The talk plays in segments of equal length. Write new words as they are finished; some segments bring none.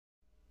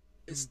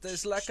Esta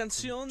es la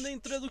canción de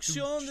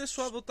introducción de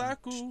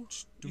SoftOtaku.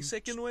 Y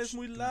sé que no es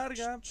muy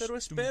larga, pero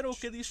espero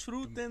que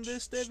disfruten de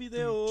este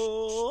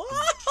video.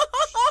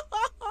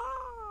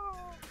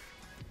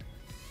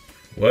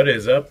 What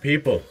is up,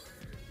 people?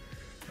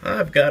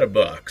 I've got a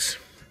box.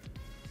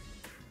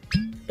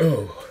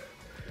 Oh,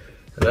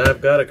 and I've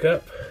got a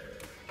cup.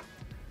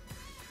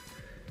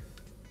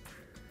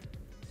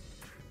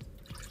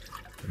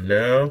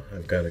 Now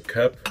I've got a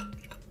cup.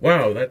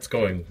 Wow,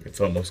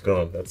 it's almost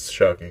gone. That's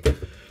shocking.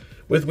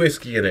 With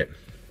whiskey in it.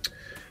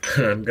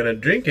 I'm gonna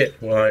drink it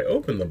while I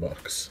open the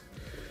box.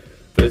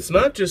 But it's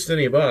not just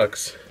any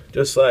box,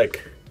 just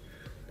like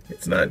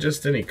it's not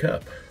just any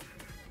cup.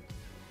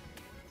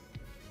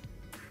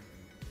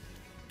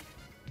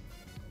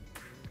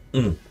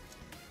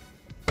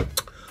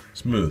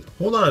 Smooth.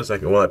 Hold on a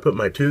second while I put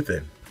my tooth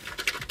in.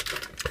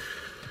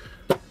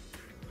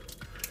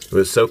 It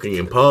was soaking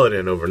in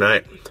Pollen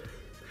overnight.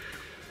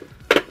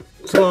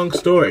 It's a long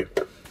story.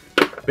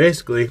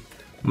 Basically,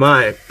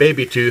 my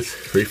baby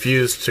tooth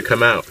refused to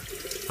come out.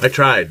 I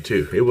tried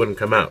to. It wouldn't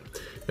come out.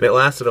 And it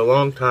lasted a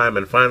long time,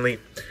 and finally,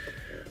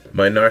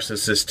 my inner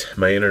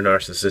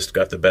narcissist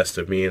got the best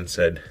of me and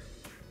said,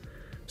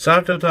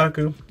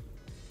 SoftOtaku,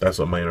 that's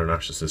what my inner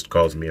narcissist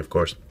calls me, of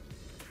course,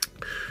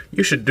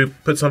 you should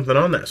put something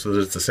on that so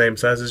that it's the same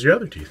size as your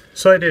other teeth.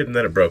 So I did, and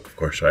then it broke, of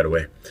course, right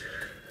away.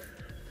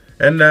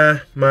 And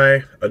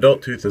my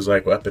adult tooth is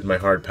like up in my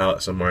hard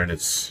palate somewhere, and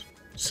it's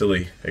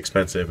silly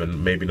expensive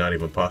and maybe not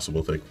even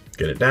possible to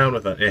get it down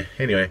without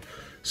anyway.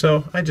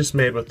 So I just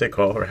made what they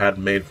call, or had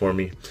made for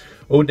me,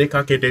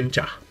 odekake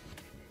dencha,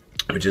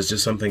 which is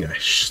just something I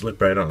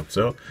slip right on.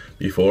 So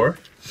before,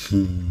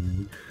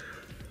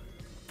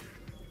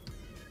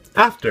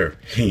 after,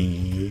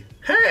 hey,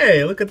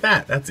 look at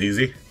that. That's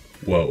easy.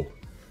 Whoa.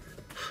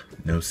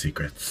 No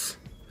secrets.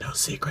 No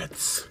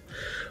secrets.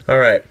 All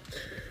right.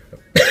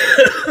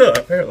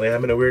 Apparently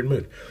I'm in a weird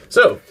mood.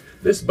 So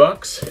this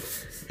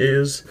box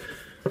is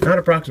not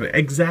approximately,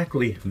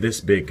 exactly this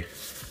big.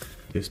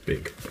 This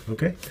big,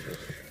 okay?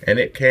 And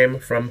it came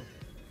from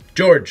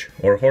George,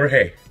 or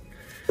Jorge,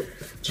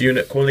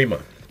 Unit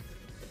Colima.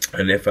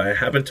 And if I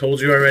haven't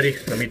told you already,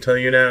 let me tell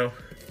you now.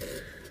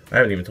 I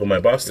haven't even told my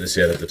boss this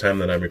yet at the time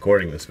that I'm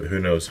recording this, but who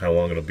knows how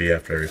long it'll be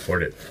after I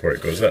record it before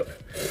it goes up.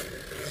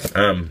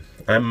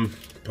 I'm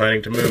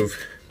planning to move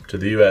to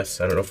the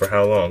US, I don't know for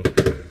how long,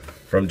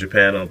 from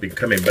Japan. I'll be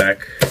coming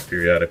back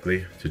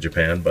periodically to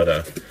Japan,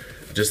 but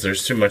just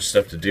there's too much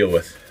stuff to deal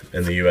with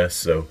in the US,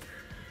 so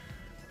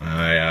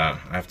I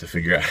have to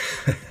figure out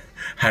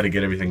how to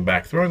get everything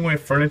back. Throwing away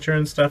furniture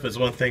and stuff is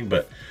one thing,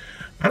 but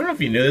I don't know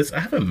if you knew this, I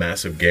have a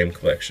massive game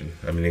collection.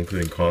 I mean,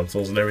 including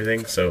consoles and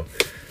everything, so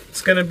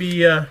it's gonna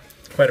be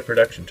quite a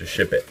production to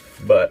ship it.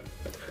 But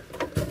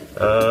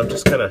I'm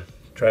just gonna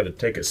try to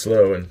take it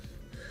slow. And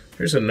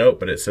here's a note,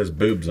 but it says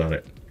Boobs on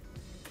it.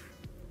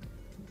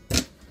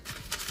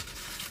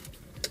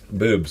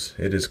 Boobs.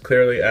 It is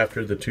clearly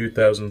after the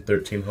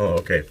 2013 haul.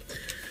 Okay.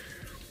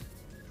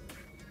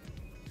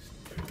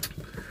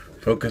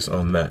 Focus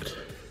on that.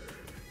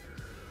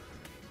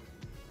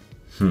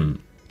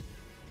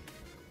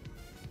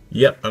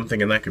 Yep, I'm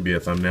thinking that could be a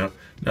thumbnail.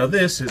 Now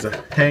this is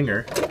a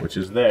hanger, which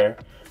is there,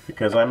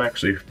 because I'm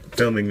actually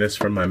filming this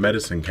from my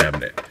medicine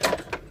cabinet.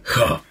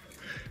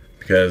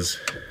 Because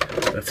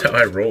that's how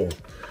I roll.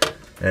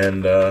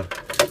 And, I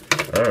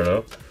don't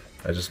know.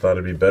 I just thought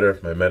it'd be better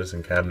if my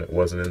medicine cabinet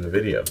wasn't in the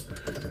video.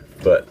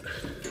 But,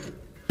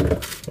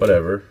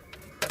 whatever.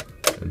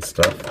 And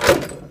stuff.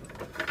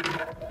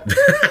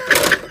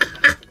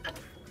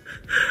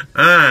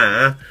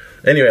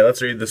 Anyway,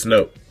 let's read this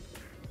note.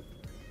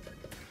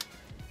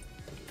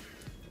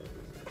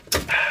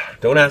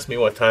 Don't ask me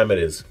what time it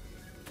is.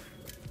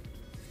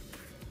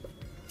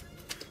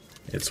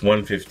 It's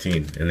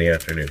 1:15 in the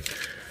afternoon.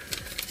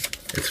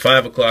 It's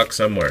 5 o'clock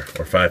somewhere,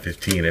 or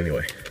 5:15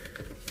 anyway.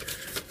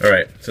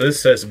 Alright, so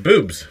this says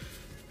Boobs.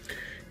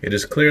 It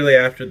is clearly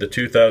after the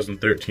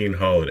 2013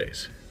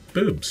 holidays.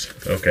 Boobs.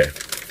 Okay.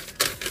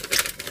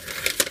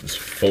 It's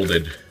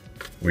folded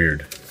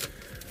weird.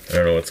 I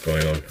don't know what's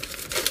going on.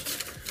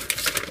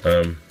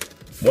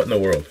 What in the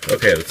world?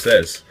 Okay, it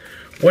says,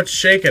 what's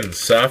shaking,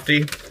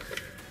 softy?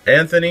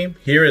 Anthony,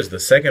 here is the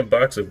second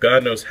box of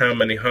God knows how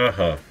many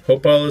haha.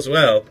 Hope all is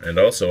well, and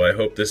also I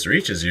hope this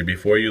reaches you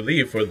before you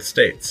leave for the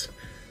States.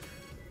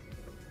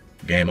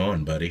 Game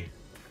on, buddy.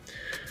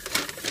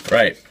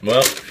 Right,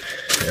 well,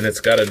 and it's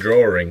got a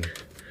drawer ring.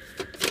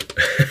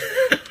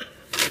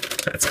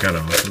 That's kind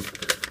of awesome.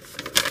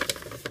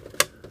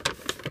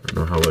 I don't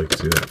know how well you can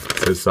see that.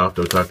 It says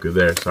SoftOtaku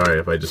there. Sorry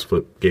if I just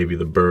gave you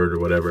the bird or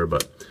whatever,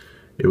 but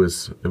it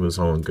was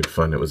all in good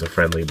fun. It was a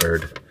friendly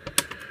bird.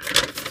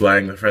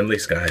 Flying the friendly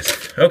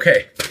skies.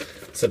 Okay,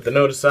 set the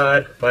note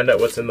aside, find out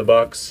what's in the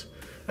box.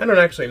 I don't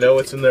actually know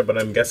what's in there, but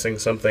I'm guessing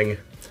something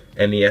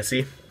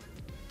NES-y.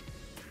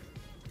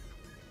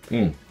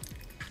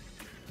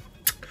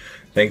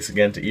 Thanks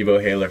again to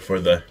Evo Haler for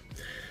the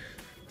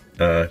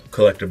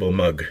collectible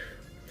mug.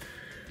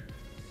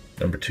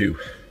 Number 2.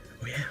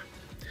 Oh yeah.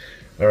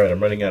 Alright,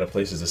 I'm running out of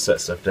places to set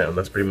stuff down.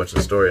 That's pretty much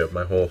the story of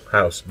my whole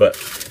house, but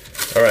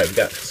Alright, we've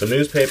got some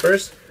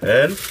newspapers,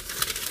 and...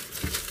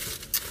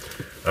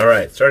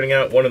 Alright, starting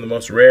out, one of the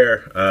most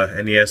rare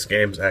NES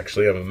games.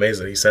 Actually, I'm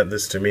amazed that he sent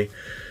this to me.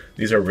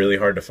 These are really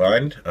hard to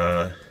find,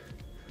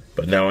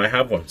 but now I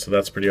have one, so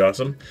that's pretty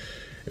awesome.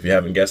 If you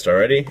haven't guessed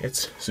already,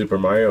 it's Super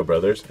Mario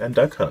Brothers and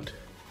Duck Hunt.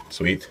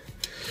 Sweet.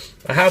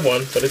 I have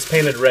one, but it's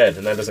painted red,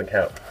 and that doesn't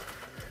count.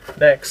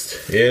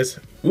 Next is,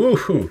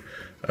 woohoo,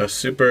 a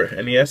Super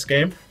NES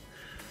game,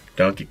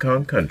 Donkey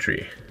Kong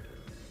Country.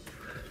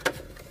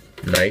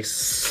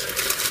 Nice.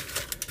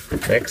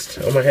 Next,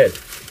 oh my head,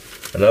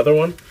 another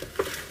one.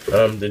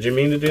 Did you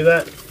mean to do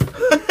that?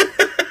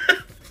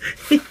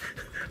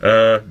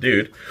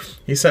 Dude,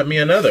 he sent me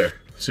another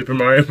Super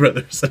Mario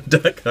Brothers and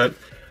Duck Hunt,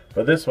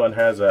 but this one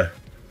has a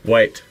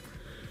white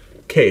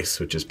case,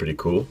 which is pretty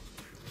cool.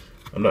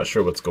 I'm not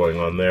sure what's going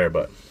on there,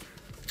 but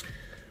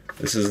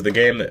this is the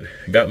game that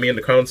got me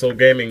into console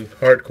gaming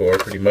hardcore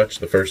pretty much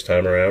the first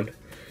time around.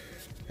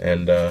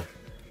 And, yeah,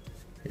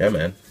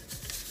 man.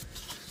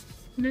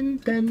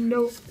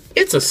 Nintendo.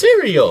 It's a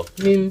cereal!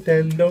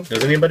 Nintendo.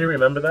 Does anybody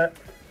remember that?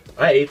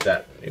 I ate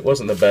that. It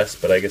wasn't the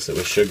best, but I guess it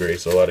was sugary,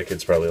 so a lot of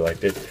kids probably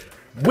liked it.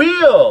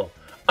 Wheel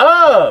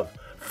of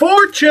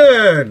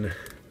Fortune!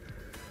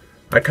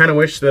 I kind of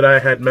wish that I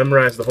had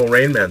memorized the whole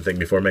Rain Man thing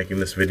before making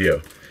this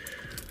video.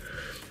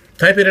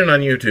 Type it in on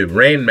YouTube,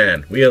 Rain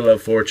Man, Wheel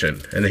of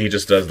Fortune, and then he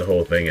just does the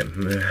whole thing.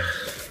 And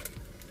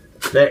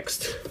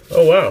next,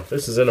 oh wow,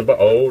 this is in a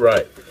oh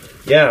right,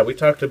 yeah, we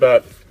talked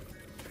about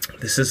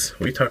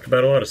we talked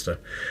about a lot of stuff.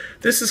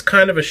 This is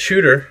kind of a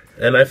shooter,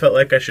 and I felt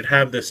like I should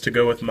have this to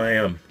go with my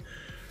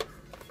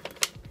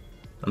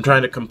I'm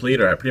trying to complete,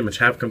 or I pretty much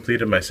have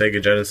completed my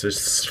Sega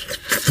Genesis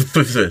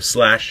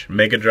 /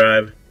 Mega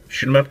Drive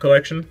shoot 'em up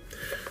collection.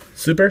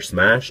 Super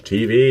Smash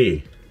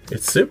TV.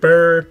 It's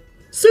super.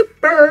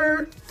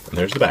 And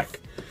there's the back.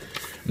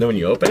 And then when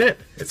you open it,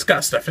 it's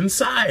got stuff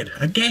inside.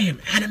 A game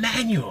and a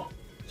manual.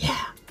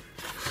 Yeah.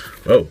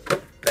 Whoa.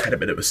 I had a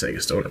bit of a Sega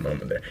Stoner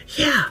moment there.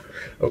 Yeah.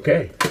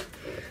 Okay.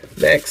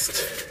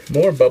 Next.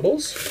 More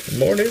bubbles. And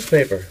more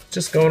newspaper.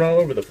 Just going all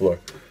over the floor.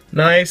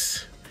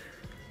 Nice.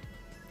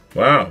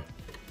 Wow.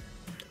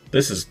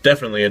 This is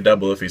definitely a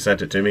double if he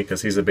sent it to me,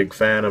 because he's a big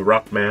fan of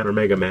Rockman or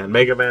Mega Man.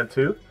 Mega Man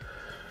 2.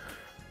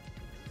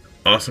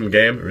 Awesome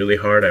game. Really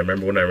hard. I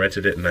remember when I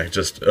rented it and I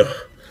just...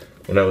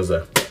 when I was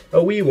a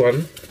wee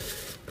one.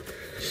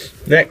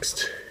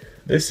 Next,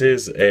 this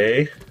is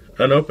an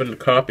unopened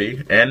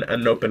copy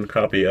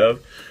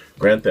of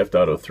Grand Theft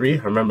Auto 3.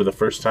 I remember the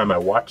first time I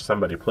watched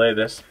somebody play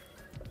this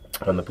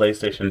on the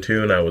PlayStation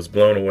 2, and I was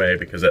blown away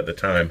because at the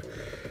time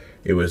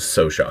it was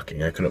so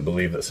shocking. I couldn't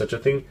believe that such a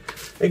thing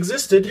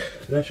existed.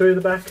 Did I show you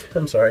the back?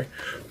 I'm sorry.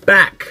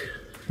 Back!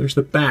 There's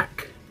the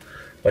back.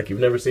 Like you've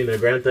never seen a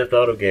Grand Theft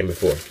Auto game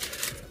before.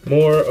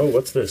 More, oh,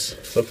 what's this?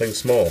 Something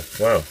small.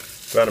 Wow.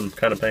 Glad I'm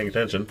kind of paying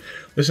attention.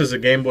 This is a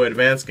Game Boy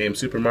Advance game,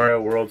 Super Mario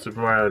World,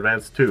 Super Mario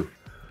Advance 2.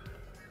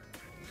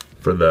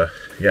 For the,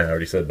 yeah, I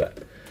already said that.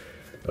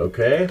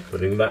 Okay,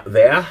 putting that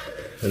there.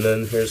 And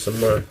then here's some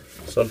more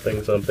something.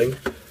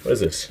 What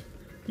is this?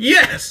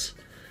 Yes!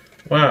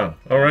 Wow,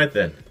 alright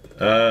then.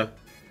 I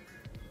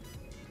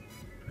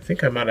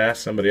think I might have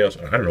asked somebody else.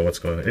 I don't know what's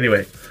going on.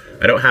 Anyway,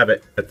 I don't have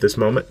it at this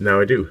moment. Now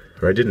I do.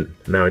 Or I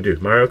didn't. Now I do.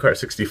 Mario Kart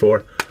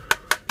 64.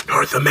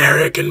 North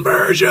American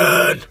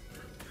version!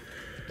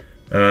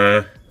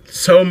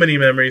 So many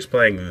memories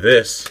playing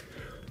this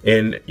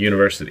in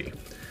university.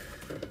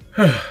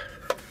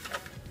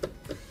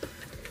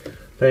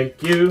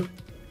 Thank you,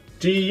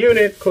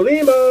 G-Unit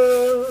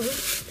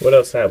Colima! What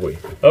else have we?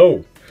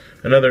 Oh,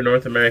 another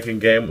North American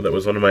game that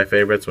was one of my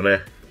favorites when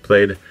I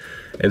played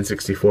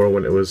N64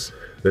 when it was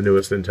the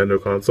newest Nintendo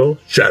console,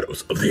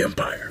 Shadows of the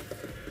Empire.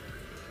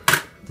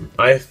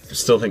 I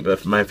still think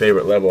that my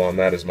favorite level on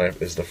that is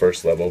the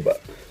first level,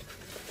 but...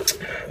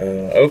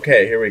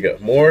 okay, here we go.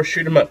 More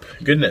shoot 'em up.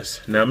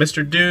 Goodness. Now,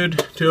 Mr. Dude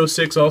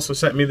 206 also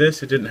sent me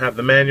this. It didn't have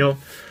the manual,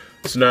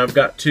 so now I've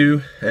got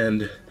two,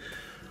 and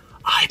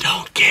I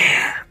don't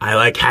care. I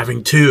like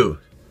having two.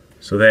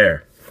 So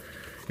there.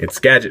 It's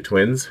Gadget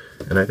Twins,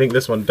 and I think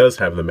this one does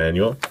have the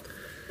manual.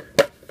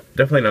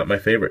 Definitely not my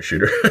favorite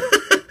shooter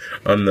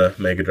on the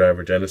Mega Drive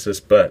or Genesis,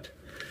 but,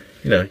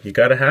 you know, you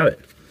gotta have it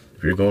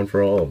if you're going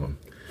for all of them.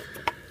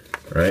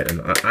 Right,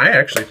 and I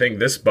actually think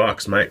this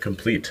box might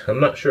complete. I'm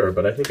not sure,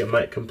 but I think it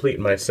might complete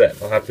my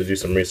set. I'll have to do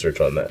some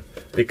research on that.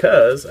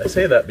 Because, I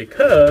say that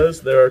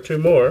because there are two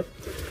more.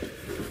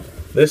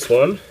 This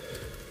one,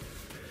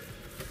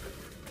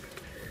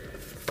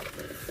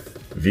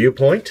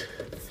 Viewpoint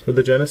for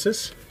the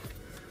Genesis.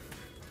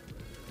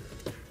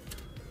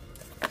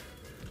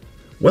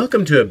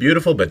 Welcome to a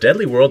beautiful but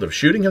deadly world of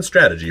shooting and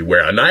strategy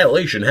where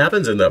annihilation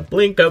happens in the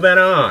blink of an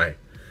eye.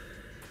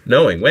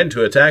 Knowing when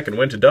to attack and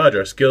when to dodge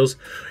are skills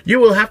you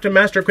will have to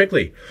master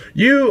quickly.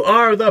 You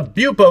are the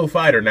Bupo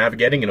fighter,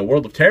 navigating in a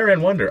world of terror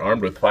and wonder.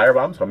 Armed with fire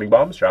bombs, homing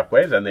bombs,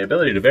 shockwaves, and the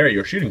ability to vary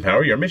your shooting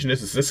power, your mission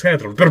is to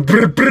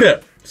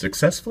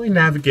successfully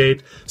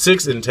navigate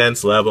 6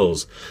 intense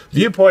levels.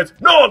 Viewpoints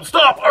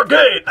non-stop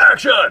arcade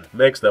action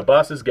makes the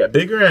bosses get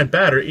bigger and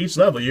badder each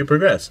level you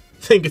progress.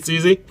 Think it's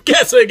easy?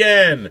 Guess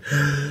again!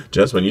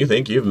 Just when you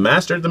think you've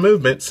mastered the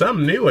movement,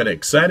 some new and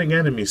exciting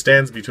enemy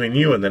stands between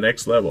you and the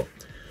next level.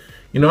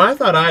 You know, I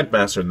thought I'd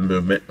mastered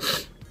the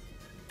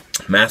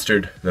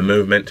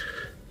movement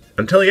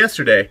until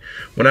yesterday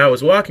when I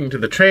was walking to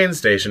the train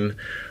station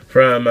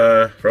from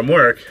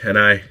work, and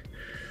I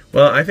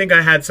think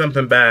I had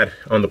something bad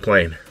on the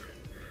plane.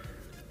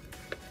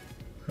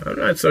 I'm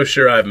not so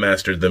sure I've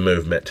mastered the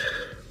movement.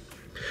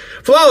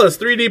 Flawless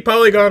 3D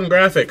polygon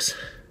graphics.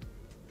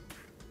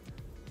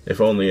 If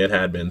only it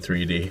had been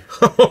 3D.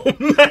 Oh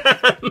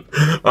man!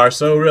 Are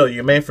so real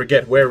you may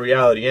forget where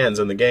reality ends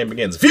and the game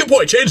begins.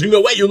 Viewpoint changing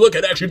the way you look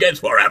at action games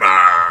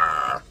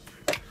forever!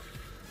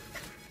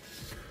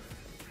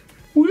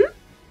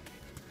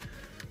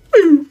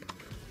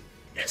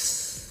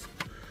 Yes!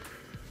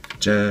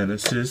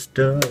 Genesis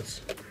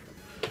does.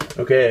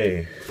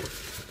 Okay.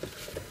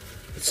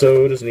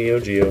 So does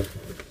Neo Geo.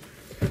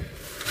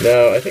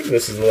 Now, I think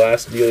this is the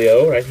last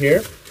dealio right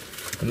here.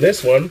 And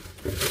this one,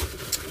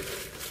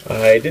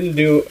 I didn't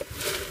do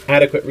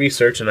adequate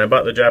research and I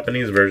bought the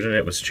Japanese version.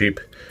 It was cheap,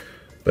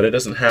 but it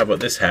doesn't have what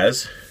this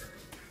has.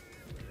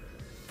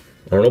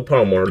 Arnold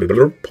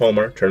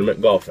Palmer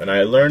Tournament Golf. And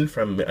I learned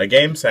from a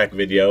GameSack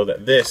video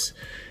that this,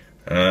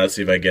 let's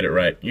see if I get it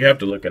right. You have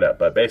to look it up,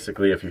 but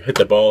basically if you hit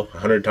the ball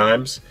 100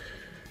 times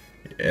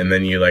and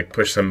then you like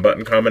push some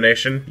button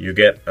combination, you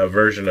get a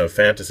version of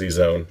Fantasy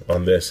Zone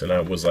on this. And I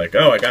was like,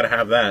 oh, I gotta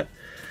have that.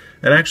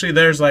 And actually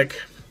there's like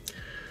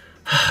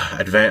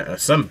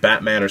some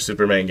Batman or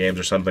Superman games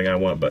or something I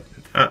want, but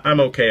I'm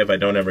okay if I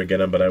don't ever get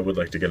them, but I would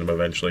like to get them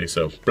eventually,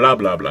 so blah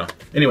blah blah.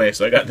 Anyway,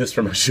 so I got this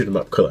from my shoot 'em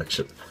up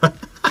collection.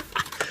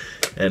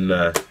 And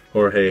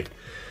Jorge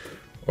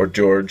or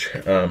George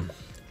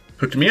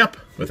hooked me up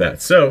with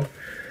that, so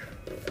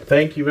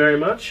thank you very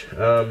much.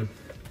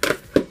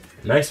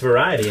 Nice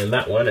variety in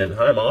that one, and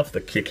I'm off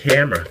the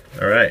camera.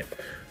 Alright,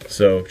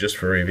 so just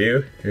for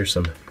review, here's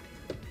some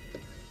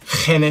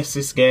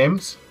Genesis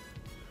games.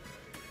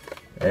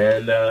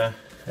 And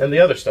the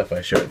other stuff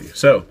I showed you.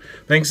 So,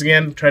 thanks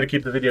again. Try to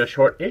keep the video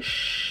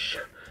short-ish.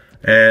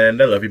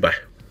 And I love you. Bye.